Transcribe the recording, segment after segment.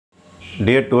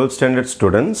Dear 12th standard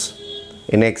students,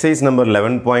 in exercise number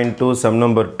 11.2, sum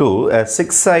number 2, a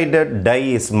six-sided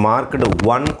die is marked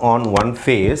 1 on one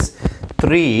face,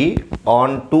 3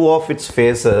 on two of its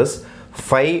faces,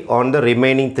 5 on the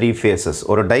remaining 3 faces.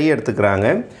 ஒரு die எடுத்துக்கிறாங்க.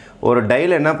 ஒரு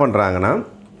dieல என்ன பண்றாங்கன்னா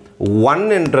 1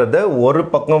 என்றதை ஒரு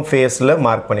பக்கம் faceல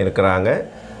mark பண்ணியிருக்கிறாங்க.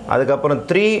 அதுக்கப்புறம்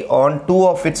 3 on two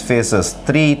of its faces,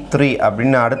 3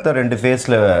 அப்படின்னு அடுத்த ரெண்டு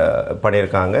faceல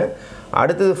பண்ணியிருக்காங்க.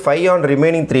 அடுத்தது 5 on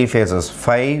remaining 3 faces,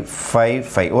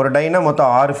 5 ஒரு டைனா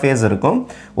மொத்தம் 6 ஃபேஸ் இருக்கும்.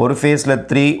 ஒரு ஃபேஸில்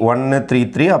 3 1 3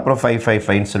 3 அப்புறம் 5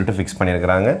 5 சொல்லிட்டு ஃபிக்ஸ்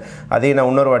பண்ணியிருக்கிறாங்க. அதே நான்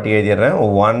இன்னொரு வாட்டி எழுதிடுறேன்.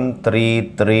 1 3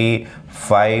 3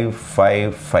 5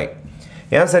 5 5.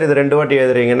 ஏன் சார் இது ரெண்டு வாட்டி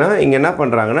எழுதுறீங்கன்னா இங்கே என்ன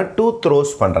பண்ணுறாங்கன்னா 2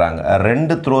 த்ரோஸ் பண்ணுறாங்க,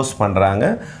 2 த்ரோஸ் பண்ணுறாங்க.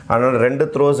 அதனால் 2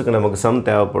 த்ரோஸுக்கு நமக்கு சம்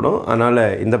தேவைப்படும். அதனால்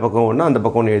இந்த பக்கம் ஒன்று அந்த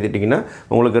பக்கம் ஒன்று எழுதிட்டிங்கன்னா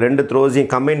உங்களுக்கு 2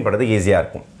 த்ரோஸையும் கம்பைன் பண்ணுறதுக்கு ஈஸியாக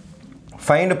இருக்கும்.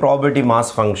 Find probability mass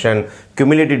function,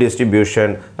 cumulative distribution,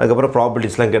 அதுக்கப்புறம்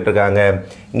ப்ராபர்ட்டிஸ்லாம் கேட்டிருக்காங்க.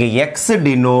 இங்கே x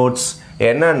denotes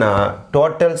என்னன்னா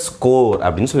total score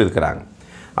அப்படின்னு சொல்லியிருக்கிறாங்க.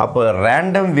 அப்போ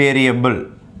random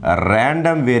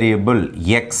variable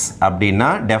x அப்படின்னா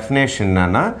definition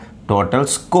என்னன்னா total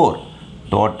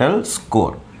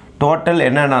score. total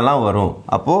என்னென்னலாம் வரும்?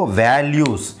 அப்போது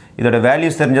values, இதோட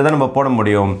values தெரிஞ்சாதான் நம்ம போட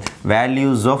முடியும்.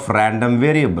 values of random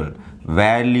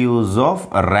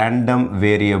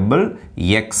variable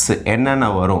x என்னென்ன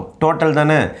வரும்? டோட்டல்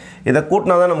தானே. இதை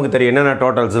கூட்டினா தான் நமக்கு தெரியும் என்னென்ன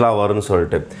டோட்டல்ஸ்லாம் வரும்னு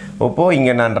சொல்லிட்டு. இப்போது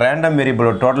இங்கே நான் ரேண்டம்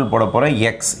வேரியபிளோட டோட்டல் போட போகிறேன்.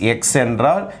 எக்ஸ்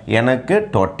என்றால் எனக்கு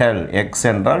டோட்டல், எக்ஸ்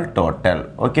என்றால் டோட்டல்.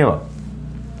 ஓகேவா?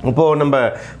 இப்போது நம்ம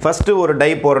ஃபஸ்ட்டு ஒரு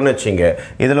டை போகிறோன்னு வச்சுங்க.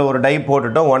 இதில் ஒரு டை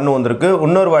போட்டுட்டோம், 1 வந்திருக்கு.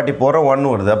 இன்னொரு வாட்டி போகிறோம், 1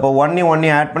 வருது. அப்போ 1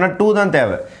 ஆட் பண்ணால் 2 தான்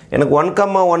தேவை. எனக்கு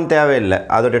 1,1 தேவையில்லை,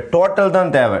 அதோடைய டோட்டல்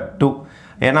தான் தேவை 2.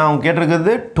 ஏன்னா அவங்க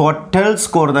கேட்டிருக்கிறது டோட்டல்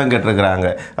ஸ்கோர் தான் கேட்டிருக்கிறாங்க.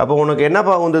 அப்போ உனக்கு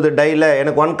என்னப்பா வந்தது டையில்?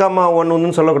 எனக்கு 1,1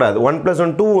 வந்துன்னு சொல்லக்கூடாது, 1 +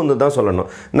 1 2 வந்து தான் சொல்லணும்.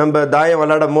 நம்ம தாயம்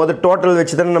விளையாடும் போது டோட்டல்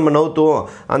வச்சு தானே நம்ம நவுத்துவோம்.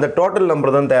 அந்த டோட்டல்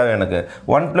நம்பர் தான் தேவை எனக்கு.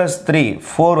 1 + 3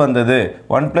 4 வந்தது,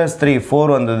 1 + 3 4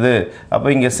 வந்தது. அப்போ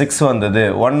இங்கே 6 வந்தது.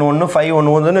 1 1 5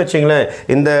 1 வந்துன்னு வச்சிங்களேன்.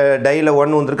 இந்த டையில்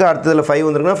 1 வந்திருக்கு, அடுத்ததில் 5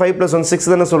 வந்திருக்குன்னா 5 + 1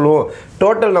 6 தானே சொல்லுவோம்.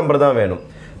 டோட்டல் நம்பர் தான் வேணும்.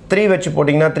 3 வச்சு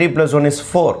போட்டிங்கன்னா 3 + 1 is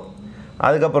 4.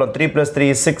 அதுக்கப்புறம் 3 + 3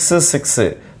 6 6,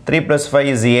 3 + 5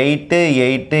 is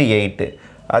 8.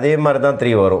 அதே மாதிரி தான்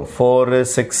 3 வரும். 4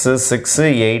 6 6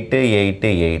 8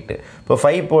 8. இப்போ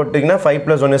 5 போட்டிங்கன்னா 5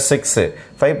 + 1 is 6,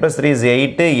 5 + 3 is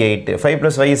 8 5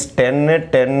 + 5 is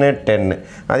 10.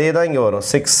 அதே தான் இங்கே வரும்.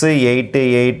 6 8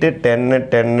 8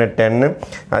 10.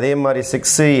 அதே மாதிரி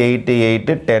 6 8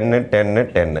 8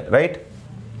 10 ரைட்.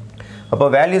 அப்போ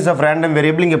வேல்யூஸ் ஆஃப் ரேண்டம்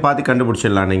வேரியபிள் இங்கே பார்த்து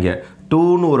கண்டுபிடிச்சிடலாம். நீங்கள்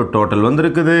 2ன்னு ஒரு டோட்டல்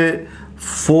வந்திருக்குது,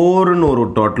 4ன்னு ஒரு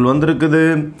டோட்டல் வந்திருக்குது,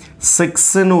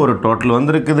 6ன்னு ஒரு டோட்டல்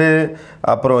வந்திருக்குது,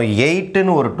 அப்புறம்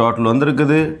 8ன்னு ஒரு டோட்டல்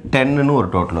வந்திருக்குது, 10ன்னு ஒரு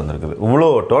டோட்டல் வந்திருக்குது. இவ்வளோ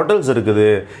டோட்டல்ஸ் இருக்குது.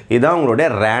 இதுதான் உங்களுடைய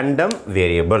ரேண்டம்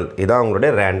வேரியபிள்.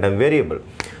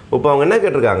 இப்போ அவங்க என்ன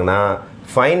கேட்டிருக்காங்கன்னா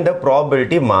find the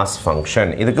probability mass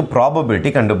function. இதுக்கு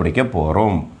ப்ராபபிலிட்டி கண்டுபிடிக்க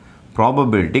போகிறோம்.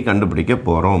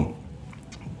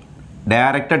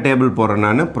 டைரக்டாக டேபிள் போடுறேன்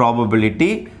நான்.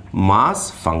 ப்ராபபிலிட்டி மாஸ்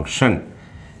ஃபங்க்ஷன்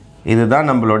இதுதான்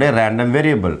நம்மளுடைய ரேண்டம்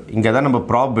வேரியபிள். இங்கே தான் நம்ம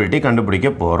ப்ராபபிலிட்டி கண்டுபிடிக்க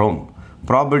போகிறோம்.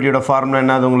 ப்ராபபிலிட்டியோட ஃபார்முலா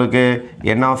என்னது உங்களுக்கு?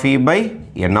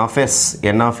 n/n/s.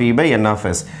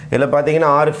 இதில் பார்த்தீங்கன்னா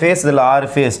 6 ஃபேஸ், இதில் 6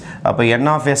 ஃபேஸ். அப்போ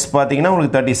n/s பார்த்தீங்கன்னா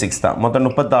உங்களுக்கு 36 தான். மொத்தம்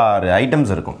 36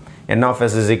 ஐட்டம்ஸ் இருக்கும்.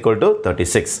 n/s is equal to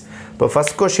 36. இப்போ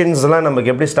ஃபஸ்ட் கொஷின்ஸ்லாம்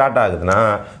நமக்கு எப்படி ஸ்டார்ட் ஆகுதுன்னா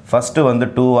ஃபஸ்ட்டு வந்து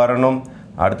 2 வரணும்,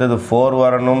 அடுத்தது 4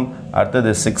 வரணும், அடுத்தது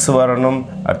 6 வரணும்,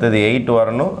 அடுத்தது 8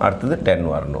 வரணும், அடுத்தது 10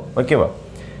 வரணும். ஓகேவா?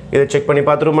 இதை செக் பண்ணி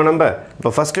பார்த்துருமா நம்ம. இப்போ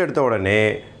ஃபஸ்ட்டு எடுத்த உடனே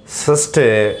first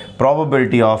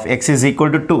probability of x is equal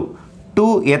to 2. 2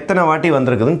 எத்தனை வாட்டி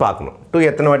வந்திருக்குதுன்னு பார்க்கணும். 2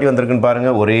 எத்தனை வாட்டி வந்திருக்குன்னு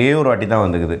பாருங்கள். ஒரே ஒரு வாட்டி தான்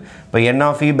வந்துருக்குது. இப்போ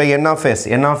n/n/s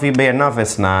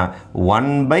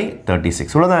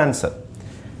 1/36. இவ்வளோதான் ஆன்சர்.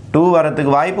 2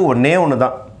 வரத்துக்கு வாய்ப்பு ஒன்று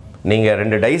தான். நீங்கள்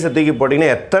 2 டைஸை தூக்கி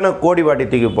போட்டிங்கன்னா எத்தனை கோடி வாட்டி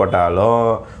தூக்கி போட்டாலும்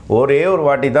ஒரே ஒரு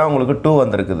வாட்டி தான் உங்களுக்கு 2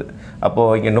 வந்திருக்குது.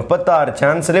 அப்போது இங்கே 36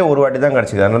 சான்ஸ்லேயே ஒரு வாட்டி தான்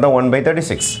கிடச்சிது. அதனால தான்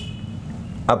 1/36.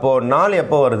 அப்போது 4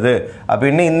 எப்போ வருது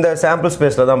அப்படின்னு இந்த சாம்பிள்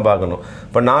ஸ்பேஸில் தான் பார்க்கணும்.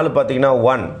 இப்போ 4 பார்த்தீங்கன்னா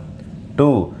 1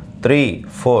 2 3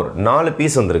 4 4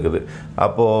 பீஸ் வந்திருக்குது.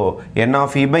 அப்போது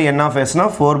n/n/s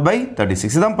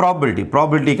 4/36. இதுதான்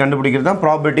ப்ராபபிலிட்டி கண்டுபிடிக்கிறது தான்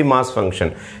ப்ராபபிலிட்டி மாஸ்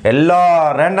ஃபங்க்ஷன். எல்லா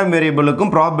ரேண்டம்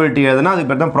வேரியபிளுக்கும் ப்ராபபிலிட்டி எதுனா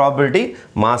அதுக்கு பேர் தான் ப்ராபபிலிட்டி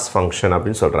மாஸ் ஃபங்க்ஷன்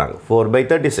அப்படின்னு சொல்கிறாங்க.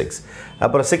 4/36.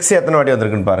 அப்புறம் 6 எத்தனை வாட்டி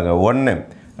வந்திருக்குன்னு பாருங்கள். 1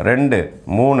 2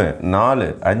 3 4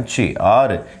 5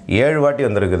 6 7 வாட்டி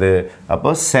வந்திருக்குது. அப்போ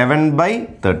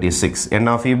 7/36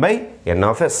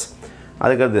 n/n/s.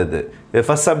 அதுக்கு அடுத்தது இது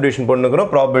first subdivision பண்ணுக்கிறோம்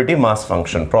probability mass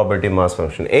function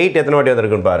 8 எத்தனை வாட்டி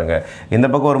வந்திருக்குன்னு பாருங்கள் இந்த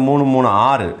பக்கம் ஒரு 3 3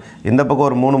 6 இந்த பக்கம்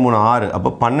ஒரு 3 3 6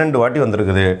 அப்போ 12 வாட்டி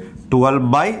வந்திருக்குது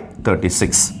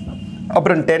 12/36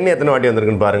 அப்புறம் 10 எத்தனை வாட்டி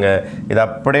வந்திருக்குன்னு பாருங்கள் இது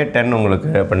அப்படியே 10 உங்களுக்கு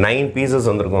இப்போ 9 பீசஸ்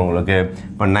வந்திருக்கும் உங்களுக்கு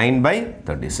இப்போ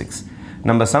 9/36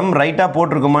 நம்ம சம் ரைட்டாக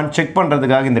போட்டிருக்குமான்னு செக்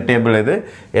பண்ணுறதுக்காக இந்த டேபிள் இது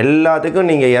எல்லாத்துக்கும்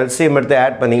நீங்கள் எல்சிஎம் எடுத்து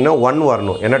ஆட் பண்ணிங்கன்னா 1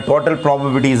 வரணும் ஏன்னா டோட்டல்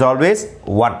ப்ராபபிலிட்டி இஸ் ஆல்வேஸ்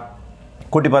 1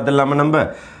 கூட்டி பார்த்துடலாமா நம்ம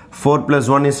 4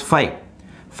 + 1 is 5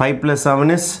 5 +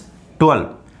 7 is 12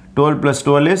 12 +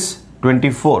 12 is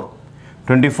 24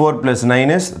 24 +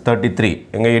 9 is 33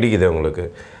 எங்கே இடிக்குது உங்களுக்கு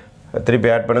திருப்பி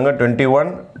ஆட் பண்ணுங்கள் 21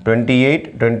 28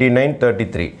 29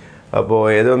 33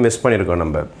 அப்போது ஏதோ மிஸ் பண்ணியிருக்கோம்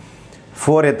நம்ம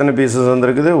 4 எத்தனை பீசஸ்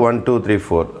வந்துருக்குது 1 2 3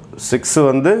 4 6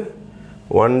 வந்து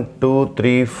 1 2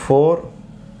 3 4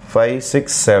 5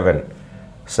 6 7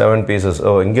 7 பீசஸ்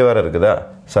ஓ இங்கே வேறு இருக்குதா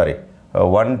சாரி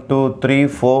 1 2 3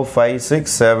 4 5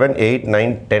 6 7 8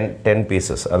 9 10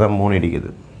 பீசஸ் அதான் 3 இடிக்குது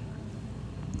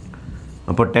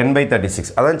அப்போ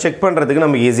 10/36 அதான் செக் பண்ணுறதுக்கு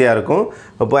நமக்கு ஈஸியாக இருக்கும்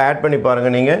அப்போ ஆட் பண்ணி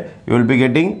பாருங்கள் நீங்கள் யூ வில் பி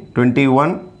கெட்டிங்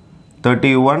 21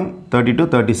 31 32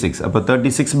 36 அப்போ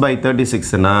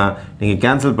 36/36னா நீங்கள்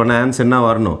கேன்சல் பண்ண ஆன்சர் என்ன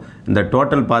வரணும் இந்த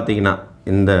டோட்டல் பார்த்தீங்கன்னா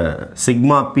இந்த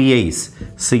சிக்மா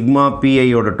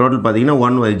பிஐயோட டோட்டல் பார்த்தீங்கன்னா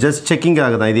 1 ஜஸ்ட்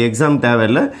செக்கிங்காக தான் இது எக்ஸாம்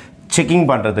தேவையில்லை செக்கிங்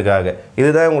பண்ணுறதுக்காக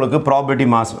இதுதான் உங்களுக்கு ப்ராபபிலிட்டி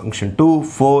மாஸ் ஃபங்க்ஷன் 2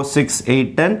 4 6 8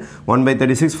 10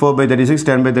 1/36 4/36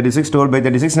 10/36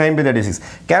 12/36 9/36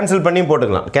 கேன்சல் பண்ணியும்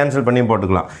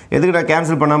போட்டுக்கலாம் எதுக்கு நான்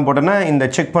கேன்சல் பண்ணாமல் போட்டேன்னா இந்த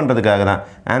செக் பண்ணுறதுக்காக தான்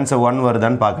ஆன்சர் 1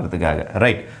 வருதான்னு பார்க்குறதுக்காக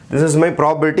right this is my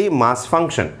probability mass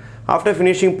function after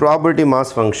finishing probability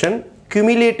mass function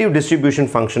cumulative distribution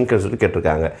function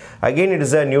கேட்டிருக்காங்க again it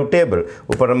is a new table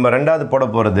இப்போ நம்ம ரெண்டாவது போட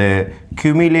போகிறது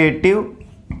cumulative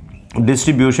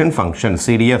distribution function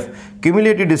CDF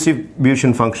cumulative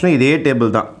distribution function இதே டேபிள்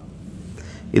தான்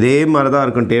இதே மாதிரி தான்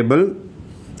இருக்கும் டேபிள்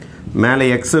மேலே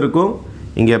x இருக்கும்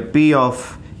இங்கே p of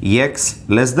x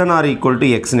less than or equal to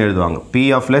x ன்னு எழுதுவாங்க p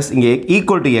of less இங்கே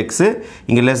equal to x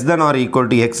இங்கே less than or equal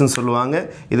to x ன்னு சொல்லுவாங்க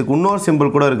இதுக்கு இன்னொரு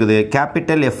சிம்பிள் கூட இருக்குது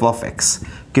capital F of x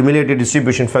cumulative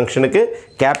distribution functionக்கு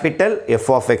capital F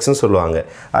of x ன்னு சொல்லுவாங்க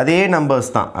அதே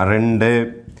நம்பர்ஸ் தான் 2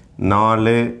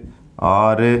 4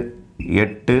 6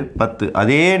 8 10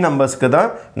 அதே நம்பர்ஸ்க்கு தான்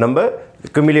நம்ம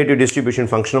cumulative distribution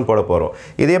function போட போகிறோம்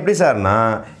இது எப்படி சார்னா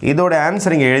இதோட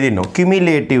ஆன்சர் இங்கே எழுதிடணும்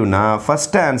cumulativeனா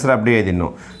ஃபஸ்ட் ஆன்சர் அப்படியே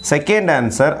எழுதிடணும் செகண்ட்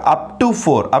ஆன்சர் up to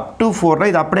 4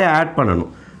 இது அப்படியே ஆட்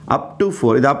பண்ணணும் up to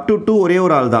 4 இது up to 2 ஒரே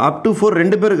ஒரு ஆள் தான் up to 4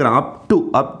 ரெண்டு பேர் இருக்கிறான்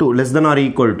up to less than or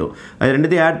equal to அது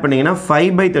ரெண்டுத்தையும் ஆட் பண்ணிங்கன்னா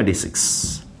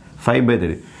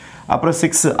 5/36 அப்புறம்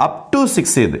 6 up to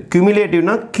 6 இது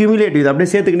cumulativeனா cumulative இது அப்படியே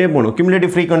சேர்த்துக்கிட்டே போகணும்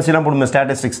cumulative frequencyலாம் போடுங்க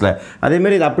ஸ்டாட்டிஸ்டிக்ஸில்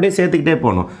அதேமாதிரி இது அப்படியே சேர்த்துக்கிட்டே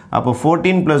போகணும் அப்போ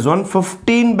 14 + 1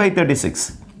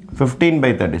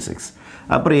 15/36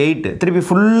 அப்புறம் 8 திருப்பி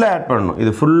ஃபுல்லாக ஆட் பண்ணணும்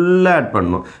இது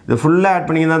ஃபுல்லாக ஆட்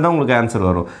பண்ணிங்கன்னா தான் உங்களுக்கு ஆன்சர்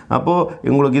வரும் அப்போது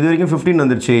உங்களுக்கு இது வரைக்கும் 15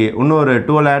 வந்துருச்சு இன்னொரு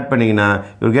 12 ஆட் பண்ணிங்கன்னா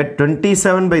யூ கெட்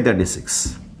 27/36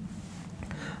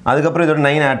 அதுக்கப்புறம் இதோட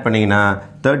 9 ஆட் பண்ணிங்கன்னா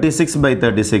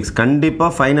 36/36 கண்டிப்பாக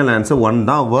ஃபைனல் ஆன்சர் 1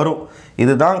 தான் வரும்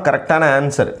இதுதான் கரெக்டான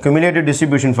ஆன்சர் cumulative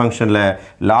distribution ஃபங்க்ஷனில்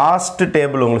லாஸ்ட்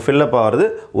டேபிள் உங்களுக்கு ஃபில்லப் ஆகிறது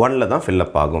 1ல் தான்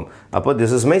ஃபில்லப் ஆகும் அப்போ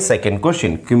this is my second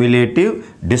question cumulative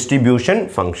distribution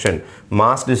function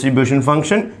mass distribution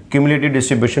function cumulative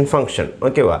distribution function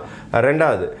ஓகேவா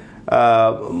ரெண்டாவது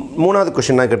மூணாவது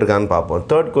கொஷின் தான் கேட்டிருக்கான்னு பார்ப்போம்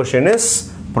third question is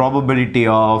probability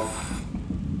of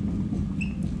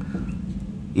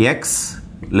x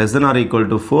less than or equal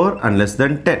to 4 and less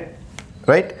than 10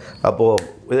 right அப்போது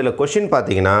இதில் question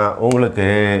பார்த்தீங்கன்னா உங்களுக்கு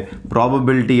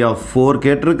probability of 4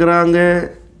 கேட்டிருக்கிறாங்க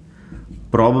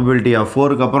probability of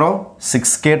 4க்கு அப்புறம்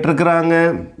 6 கேட்டிருக்கிறாங்க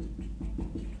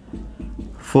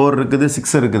 4 இருக்குது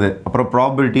 6 இருக்குது அப்புறம்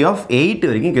probability of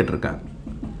 8 வரைக்கும் கேட்டிருக்காங்க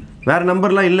வேறு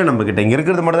நம்பர்லாம் இல்லை நம்மக்கிட்ட இங்கே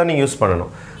இருக்கிறது மட்டும் தான் நீங்கள் யூஸ்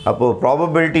பண்ணணும் அப்போது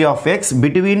probability of x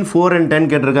between 4 and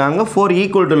 10 கேட்டிருக்காங்க 4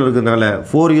 equal to இருக்கிறதுனால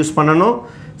 4 யூஸ் பண்ணணும்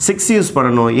 6 யூஸ்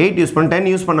பண்ணணும் 8 யூஸ் பண்ணணும்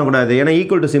 10 யூஸ் பண்ணக்கூடாது ஏன்னா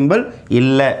ஈக்குவல் டு சிம்பிள்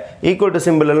இல்லை ஈக்குவல் டு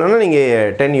சிம்பிள் இல்லைன்னா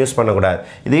நீங்கள் 10 யூஸ் பண்ணக்கூடாது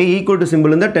இதே ஈக்குவல் டு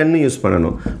சிம்பிள் இருந்தால் 10 யூஸ்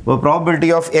பண்ணணும் இப்போ ப்ராபபிலிட்டி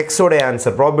ஆஃப் எக்ஸோட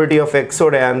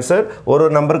ஆன்சர் ஒரு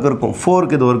நம்பருக்கு இருக்கும்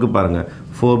 4க்கு இது ஒர்க்கு பாருங்கள்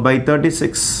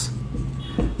 4/36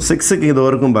 6க்கு இது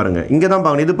வரைக்கும் பாருங்கள் இங்கே தான்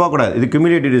பார்க்கணும் இது பார்க்கக்கூடாது இது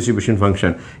cumulative distribution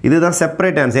function இதுதான்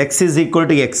separate answer x is equal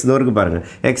to x இது வரைக்கும் பாருங்கள்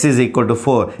x is equal to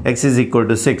 4 x is equal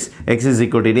to 6 x is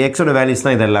equal to இது xோட வேல்யூஸ்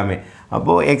தான் இது எல்லாமே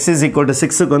அப்போது x is equal to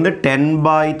 6க்கு வந்து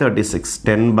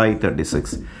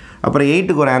 10/36 அப்புறம்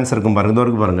 8க்கு ஒரு ஆன்சர் இருக்கும் பாருங்கள், இது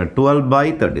வரைக்கும் பாருங்கள்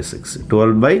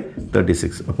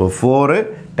 12/36 அப்போ 4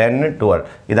 10 12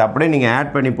 இதை அப்படியே நீங்கள்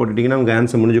ஆட் பண்ணி போட்டுட்டிங்கன்னா உங்கள்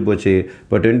ஆன்சர் முடிஞ்சு போச்சு.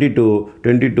 இப்போ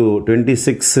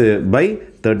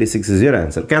 26/36 is your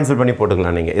answer. கேன்சல் பண்ணி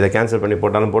போட்டுக்கலாம், நீங்கள் இதை கேன்சல் பண்ணி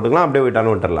போட்டாலும் போட்டுக்கலாம், அப்படியே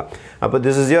விட்டாலும் விட்டுடலாம். அப்போ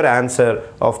this is your answer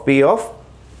of P of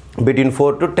between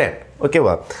 4 to 10.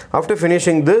 ஓகேவா? ஆஃப்டர்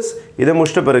ஃபினிஷிங் திஸ் இதை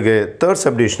முடிச்சிட்ட பிறகு தேர்ட்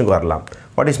சப்டிவிஷனுக்கு வரலாம்.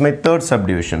 What is my third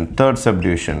subdivision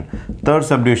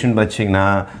பார்த்தீங்கன்னா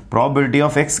probability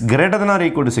of X greater than or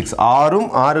equal to 6. 6ம்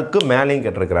 6க்கு மேலேயும்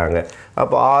கேட்டிருக்கிறாங்க.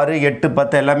 அப்போ 6 8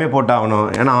 10 எல்லாமே போட்டாகணும்.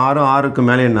 ஏன்னா 6க்கு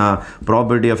மேலேன்னா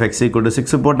probability of X equal to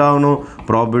 6 போட்டாகணும்,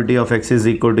 probability of X is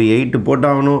equal to 8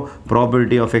 போட்டாகணும்,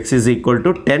 probability of X is equal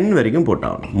to 10 வரைக்கும்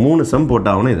போட்டாகணும். 3 some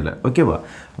போட்டாகணும் இதில். ஓகேவா?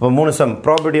 அப்போ 3 some.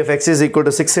 Probability of X is equal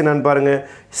to 6 என்னன்னு பாருங்கள்.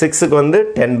 6க்கு வந்து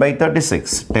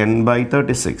 10/36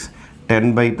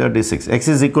 x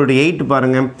is equal to 8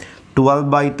 பாருங்க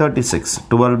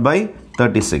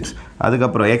 12/36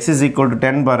 அதுக்கப்புறம் x is equal to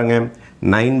 10 பாருங்க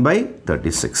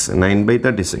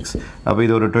 9/36 அப்போ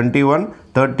இது ஒரு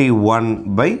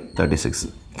 31/36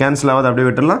 கேன்சல் ஆகுது, அப்படியே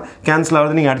விட்டுடலாம். கேன்சல்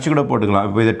ஆகுது நீங்கள் அடிச்சு கூட போட்டுக்கலாம்.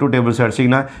 இப்போ இதை 2 டேபிள்ஸ்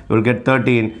அடிச்சிங்கன்னா you will get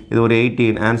 13, இது ஒரு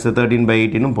 18, ஆன்சர்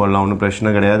 13/18 போடலாம், ஒன்றும் பிரச்சனை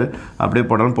கிடையாது. அப்படியே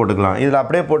போட்டாலும் போட்டுக்கலாம். இதில்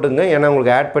அப்படியே போட்டுங்க, ஏன்னா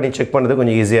உங்களுக்கு ஆட் பண்ணி செக் பண்ணுறது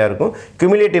கொஞ்சம் ஈஸியாக இருக்கும்.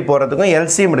 கியூமுலேட்டிவ் போகிறதுக்கும்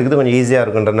எல்சிஎம் எடுக்கிறது கொஞ்சம் ஈஸியாக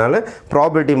இருக்குன்றனால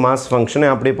ப்ராபபிலிட்டி மாஸ் ஃபங்க்ஷனை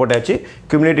அப்படியே போட்டாச்சு,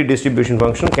 கியூமுலேட்டிவ் டிஸ்ட்ரிபியூஷன்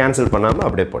ஃபங்க்ஷன் கேன்சல் பண்ணாமல்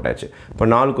அப்படியே போட்டாச்சு. இப்போ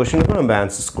 4 கொஸ்டினுக்கும் நம்ம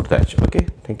ஆன்சர்ஸ் கொடுத்தாச்சு. Okay,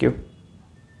 thank you.